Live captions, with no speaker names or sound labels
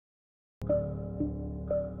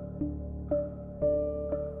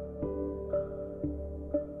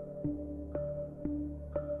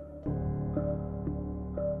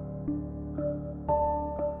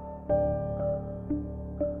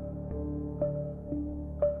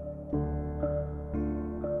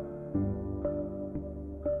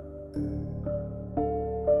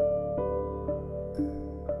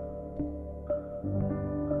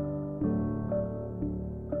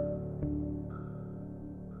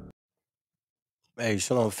Hey,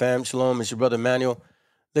 shalom, fam. Shalom, it's your brother Manuel.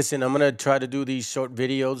 Listen, I'm gonna try to do these short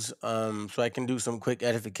videos, so I can do some quick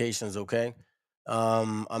edifications. Okay,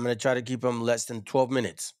 I'm gonna try to keep them less than 12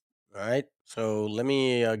 minutes. All right. So let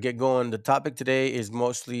me get going. The topic today is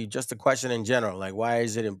mostly just a question in general, like why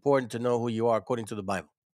is it important to know who you are according to the Bible?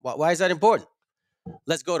 Why is that important?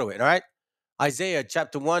 Let's go to it. All right. Isaiah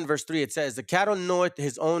chapter 1 verse 3. It says, "The cattle knoweth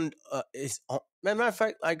his own." Matter of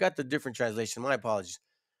fact, I got the different translation. My apologies.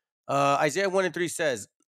 Isaiah 1:3 says,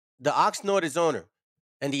 "The ox knoweth his owner,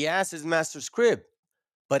 and the ass his master's crib."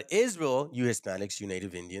 But Israel, you Hispanics, you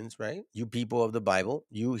native Indians, right? You people of the Bible,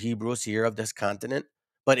 you Hebrews here of this continent.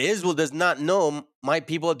 But Israel does not know, my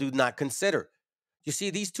people do not consider. You see,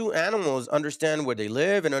 these two animals understand where they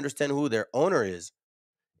live and understand who their owner is.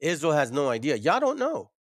 Israel has no idea. Y'all don't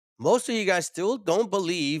know. Most of you guys still don't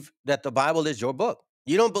believe that the Bible is your book.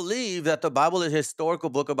 You don't believe that the Bible is a historical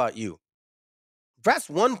book about you. That's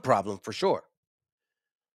one problem for sure.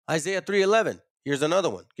 Isaiah 3:11. Here's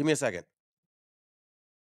another one. Give me a second.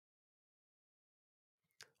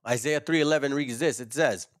 Isaiah 3:11 reads this. It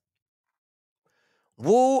says,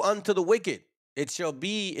 "Woe unto the wicked! It shall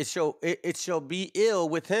be ill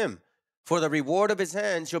with him, for the reward of his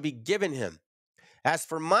hand shall be given him. As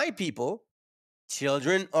for my people,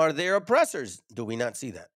 children are their oppressors." Do we not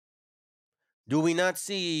see that? Do we not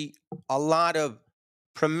see a lot of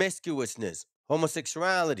promiscuousness,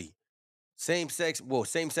 homosexuality, same-sex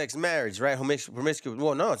marriage, right? Promiscuous.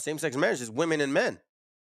 Well, no, same-sex marriage is women and men.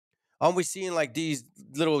 Aren't we seeing like these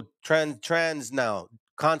little trans now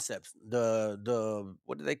concepts? The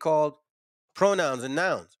what are they called? Pronouns and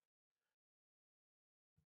nouns.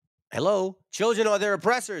 Hello, children are their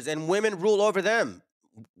oppressors, and women rule over them.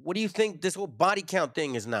 What do you think this whole body count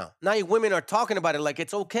thing is now? Now women are talking about it like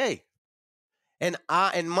it's okay. And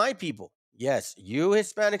I and my people, yes, you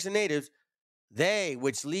Hispanics and natives, they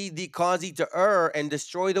which lead thee cause thee to err and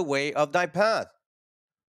destroy the way of thy path.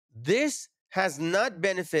 This has not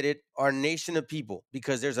benefited our nation of people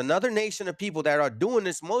because there's another nation of people that are doing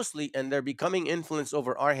this mostly and they're becoming influence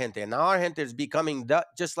over our gente. And now our gente is becoming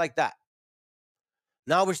just like that.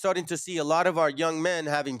 Now we're starting to see a lot of our young men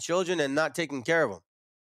having children and not taking care of them.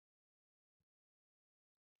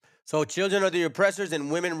 So children are the oppressors and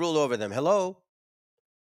women rule over them. Hello?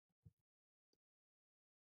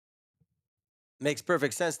 Makes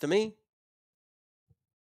perfect sense to me.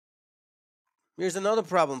 Here's another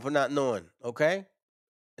problem for not knowing, okay?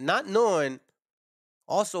 Not knowing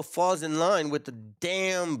also falls in line with the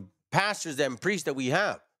damn pastors and priests that we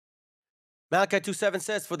have. Malachi 2:7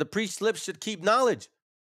 says, "For the priest's lips should keep knowledge."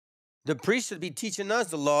 The priest should be teaching us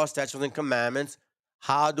the law, statutes, and commandments.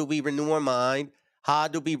 How do we renew our mind? How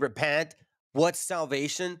do we repent? What's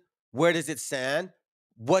salvation? Where does it stand?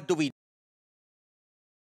 What do we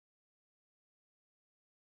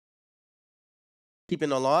keep in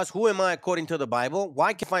the laws? Who am I according to the Bible?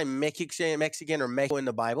 Why can't I find Mexican or Mexico in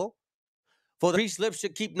the Bible? For the priest's lips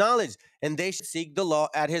should keep knowledge, and they should seek the law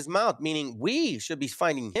at his mouth, meaning we should be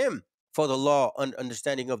finding him for the law and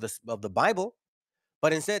understanding of the Bible.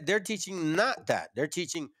 But instead, they're teaching not that. They're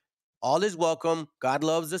teaching all is welcome. God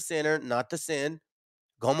loves the sinner, not the sin.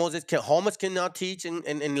 Homos can now teach,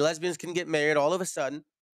 and lesbians can get married all of a sudden.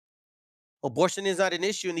 Abortion is not an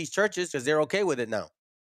issue in these churches because they're okay with it now.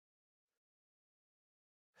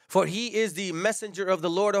 For he is the messenger of the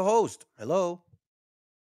Lord of hosts. Hello.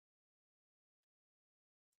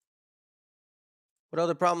 What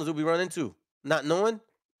other problems do we run into? Not knowing?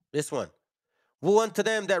 This one. Woe unto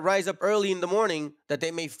them that rise up early in the morning, that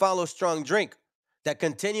they may follow strong drink, that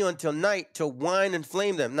continue until night, till wine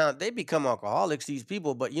inflame them. Now, they become alcoholics, these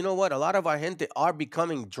people, but you know what? A lot of our gente are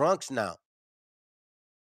becoming drunks now.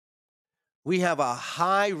 We have a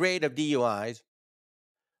high rate of DUIs,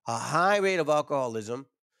 a high rate of alcoholism,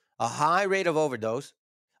 a high rate of overdose,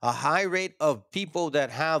 a high rate of people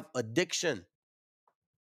that have addiction.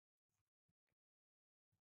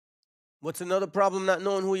 What's another problem not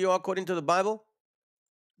knowing who you are according to the Bible?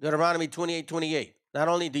 Deuteronomy 28:28. Not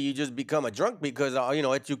only do you just become a drunk because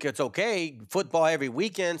it's okay, football every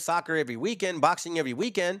weekend, soccer every weekend, boxing every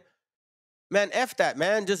weekend. Man, F that,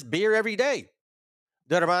 man. Just beer every day.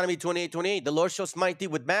 Deuteronomy 28:28. The Lord shall smite thee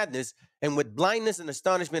with madness and with blindness and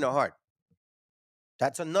astonishment of heart.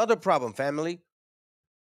 That's another problem, family.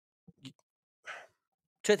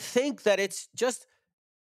 To think that it's just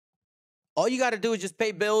all you got to do is just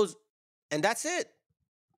pay bills and that's it.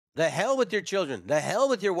 The hell with your children. The hell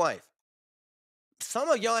with your wife. Some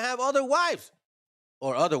of y'all have other wives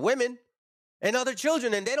or other women and other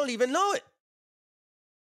children and they don't even know it.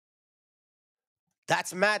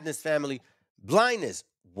 That's madness, family. Blindness.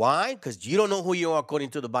 Why? Because you don't know who you are according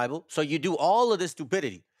to the Bible. So you do all of this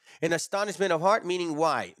stupidity. An astonishment of heart, meaning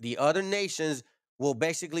why? The other nations will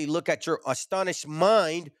basically look at your astonished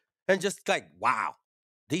mind and just like, wow,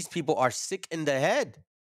 these people are sick in the head.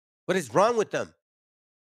 What is wrong with them?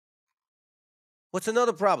 What's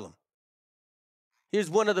another problem? Here's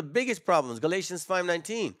one of the biggest problems, Galatians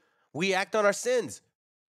 5:19. We act on our sins,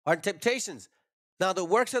 our temptations. Now the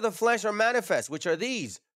works of the flesh are manifest, which are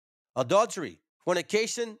these: adultery,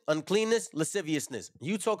 fornication, uncleanness, lasciviousness.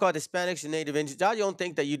 You talk about Hispanics and Native Indians. Y'all don't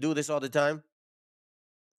think that you do this all the time?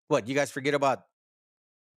 What, you guys forget about?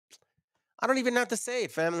 I don't even have to say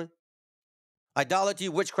it, family. Idolatry,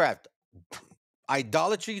 witchcraft.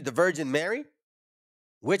 Idolatry, the Virgin Mary.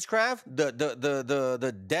 Witchcraft, the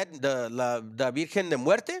dead, the Virgen de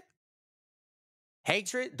Muerte.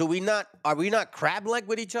 Hatred, are we not crab-like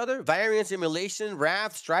with each other? Variance, emulation,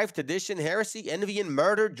 wrath, strife, sedition, heresy, envy, and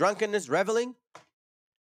murder, drunkenness, reveling,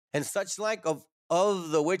 and such like of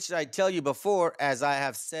the which I tell you before, as I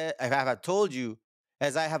have said, I have told you,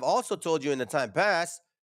 as I have also told you in the time past,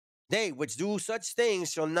 they which do such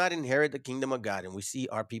things shall not inherit the kingdom of God. And we see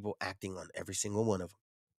our people acting on every single one of them.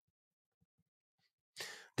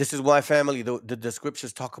 This is why, family, the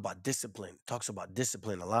scriptures talk about discipline. Talks about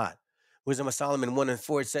discipline a lot. Wisdom of Solomon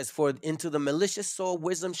 1:4, it says, for into the malicious soul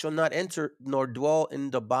wisdom shall not enter, nor dwell in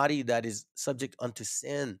the body that is subject unto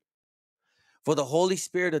sin. For the Holy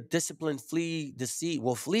Spirit of discipline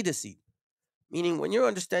will flee deceit. Meaning, when you're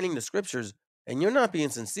understanding the scriptures and you're not being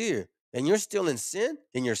sincere and you're still in sin,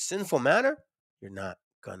 in your sinful manner, you're not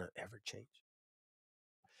gonna ever change.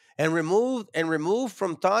 And remove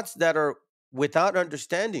from thoughts that are without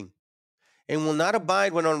understanding and will not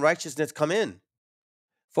abide when unrighteousness come in.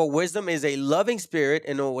 For wisdom is a loving spirit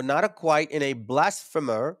and will not acquire in a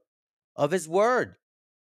blasphemer of his word.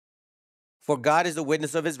 For God is the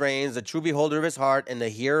witness of his reigns, the true beholder of his heart, and the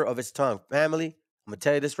hearer of his tongue. Family, I'm going to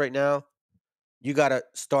tell you this right now. You got to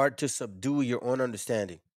start to subdue your own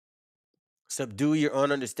understanding. Subdue your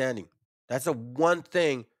own understanding. That's the one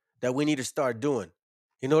thing that we need to start doing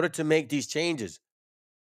in order to make these changes.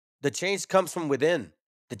 The change comes from within.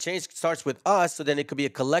 The change starts with us, so then it could be a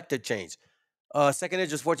collective change. 2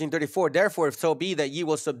 Ezra 14:34. Therefore, if so be that ye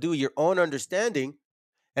will subdue your own understanding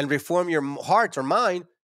and reform your hearts or mind,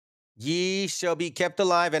 ye shall be kept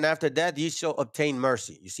alive, and after death ye shall obtain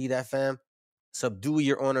mercy. You see that, fam? Subdue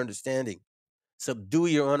your own understanding. Subdue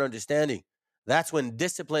your own understanding. That's when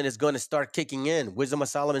discipline is going to start kicking in. Wisdom of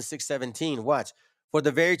Solomon 6:17. Watch. For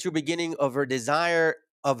the very true beginning of her desire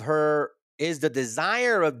of her is the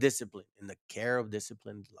desire of discipline, and the care of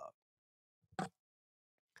discipline is love.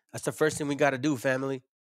 That's the first thing we got to do, family.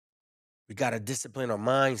 We got to discipline our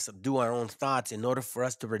minds, subdue our own thoughts in order for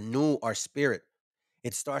us to renew our spirit.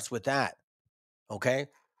 It starts with that. Okay.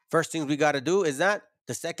 First thing we got to do is that.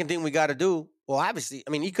 The second thing we got to do, well, obviously, I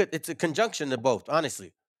mean, it's a conjunction of both,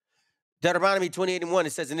 honestly. Deuteronomy 28:1,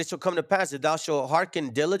 it says, and it shall come to pass that thou shalt hearken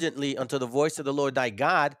diligently unto the voice of the Lord thy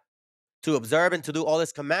God to observe and to do all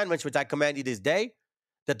his commandments, which I command thee this day,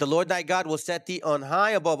 that the Lord thy God will set thee on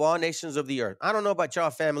high above all nations of the earth. I don't know about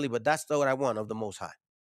y'all, family, but that's what I want of the Most High.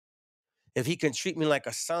 If he can treat me like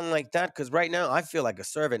a son like that, because right now I feel like a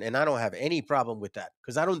servant and I don't have any problem with that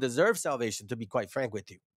because I don't deserve salvation, to be quite frank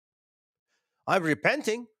with you. I'm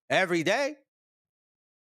repenting every day,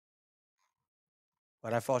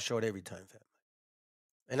 but I fall short every time, family.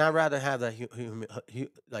 And I'd rather have that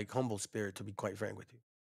like humble spirit, to be quite frank with you.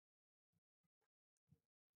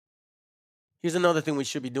 Here's another thing we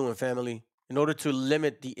should be doing, family, in order to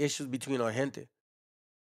limit the issues between our gente.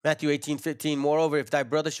 Matthew 18:15, moreover, if thy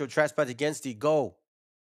brother shall trespass against thee, go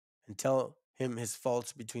and tell him his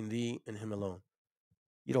faults between thee and him alone.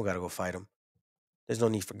 You don't got to go fight him. There's no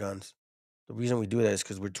need for guns. The reason we do that is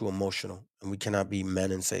because we're too emotional and we cannot be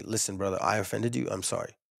men and say, listen, brother, I offended you. I'm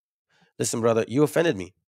sorry. Listen, brother, you offended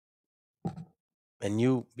me. And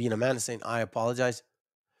you being a man and saying, I apologize.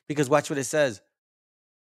 Because watch what it says.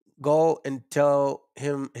 Go and tell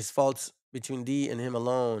him his faults between thee and him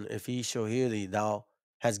alone. If he shall hear thee, thou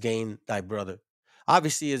hast gained thy brother.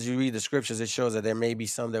 Obviously, as you read the scriptures, it shows that there may be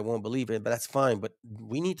some that won't believe it, but that's fine. But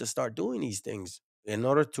we need to start doing these things in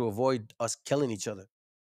order to avoid us killing each other.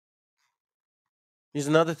 Here's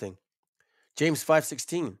another thing. James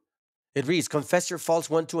 5:16. It reads, confess your faults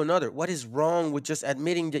one to another. What is wrong with just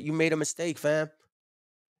admitting that you made a mistake, fam?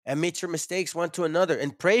 Admit your mistakes one to another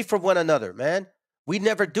and pray for one another, man. We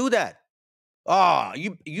never do that. Oh,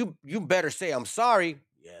 you better say I'm sorry.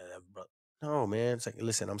 Yeah, bro. No, man. It's like,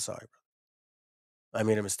 listen, I'm sorry, bro. I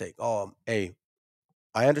made a mistake. Oh, hey,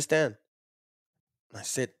 I understand. I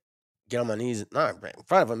sit, get on my knees, not in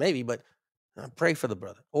front of him, maybe, but I pray for the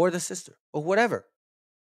brother or the sister or whatever.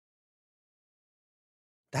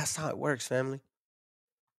 That's how it works, family.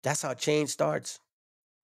 That's how change starts.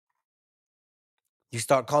 You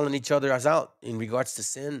start calling each other out in regards to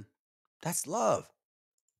sin. That's love.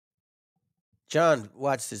 John,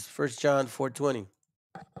 watch this. First John 4:20.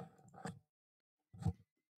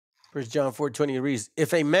 First John 4:20 reads,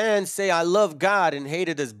 if a man say I love God and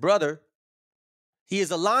hated his brother, he is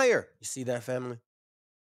a liar. You see that, family?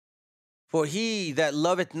 For he that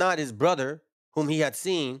loveth not his brother, whom he hath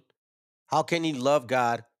seen, how can he love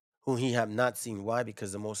God whom he have not seen? Why?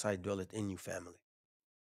 Because the Most High dwelleth in you, family.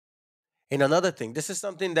 And another thing, this is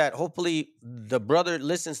something that hopefully the brother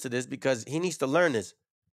listens to this because he needs to learn this.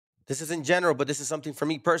 This is in general, but this is something for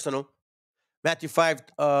me personal. Matthew 5,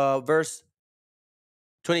 verse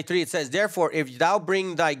 23, it says, therefore, if thou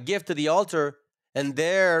bring thy gift to the altar, and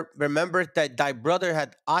there remember that thy brother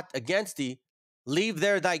had aught against thee, leave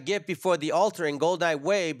there thy gift before the altar and go thy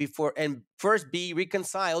way before, and first be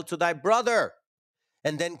reconciled to thy brother,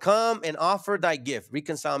 and then come and offer thy gift.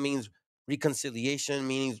 Reconcile means reconciliation,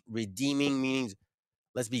 means redeeming, means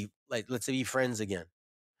let's be friends again.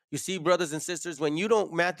 You see, brothers and sisters, when you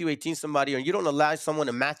don't Matthew 18 somebody, or you don't allow someone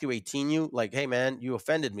to Matthew 18 you, like, hey man, you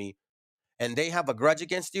offended me, and they have a grudge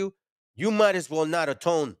against you, you might as well not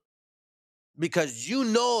atone because you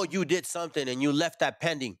know you did something and you left that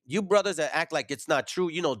pending. You brothers that act like it's not true,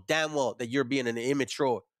 you know damn well that you're being an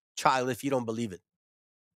immature child if you don't believe it.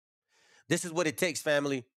 This is what it takes,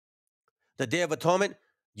 family. The Day of Atonement,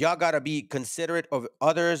 y'all got to be considerate of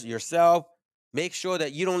others, yourself. Make sure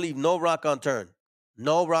that you don't leave no rock unturned.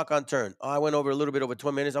 No rock unturned. Oh, I went over a little bit over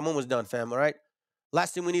 20 minutes. I'm almost done, fam, all right?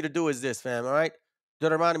 Last thing we need to do is this, fam, all right?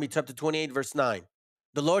 Deuteronomy chapter 28, verse 9.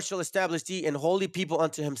 The Lord shall establish thee an holy people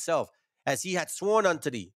unto himself, as he had sworn unto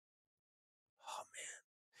thee. Oh,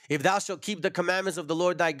 if thou shalt keep the commandments of the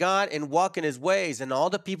Lord thy God and walk in his ways, and all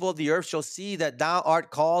the people of the earth shall see that thou art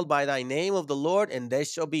called by thy name of the Lord, and they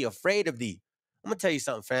shall be afraid of thee. I'm going to tell you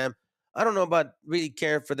something, fam. I don't know about really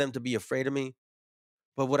caring for them to be afraid of me,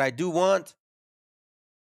 but what I do want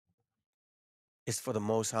is for the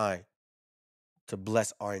Most High to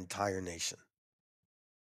bless our entire nation.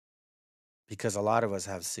 Because a lot of us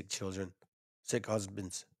have sick children, sick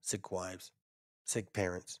husbands, sick wives, sick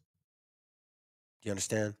parents. Do you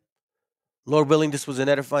understand? Lord willing, this was an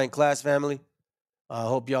edifying class, family. I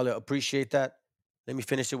hope y'all appreciate that. Let me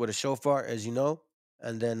finish it with a shofar, as you know,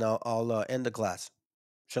 and then I'll end the class.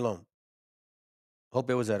 Shalom. Hope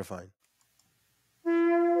it was edifying.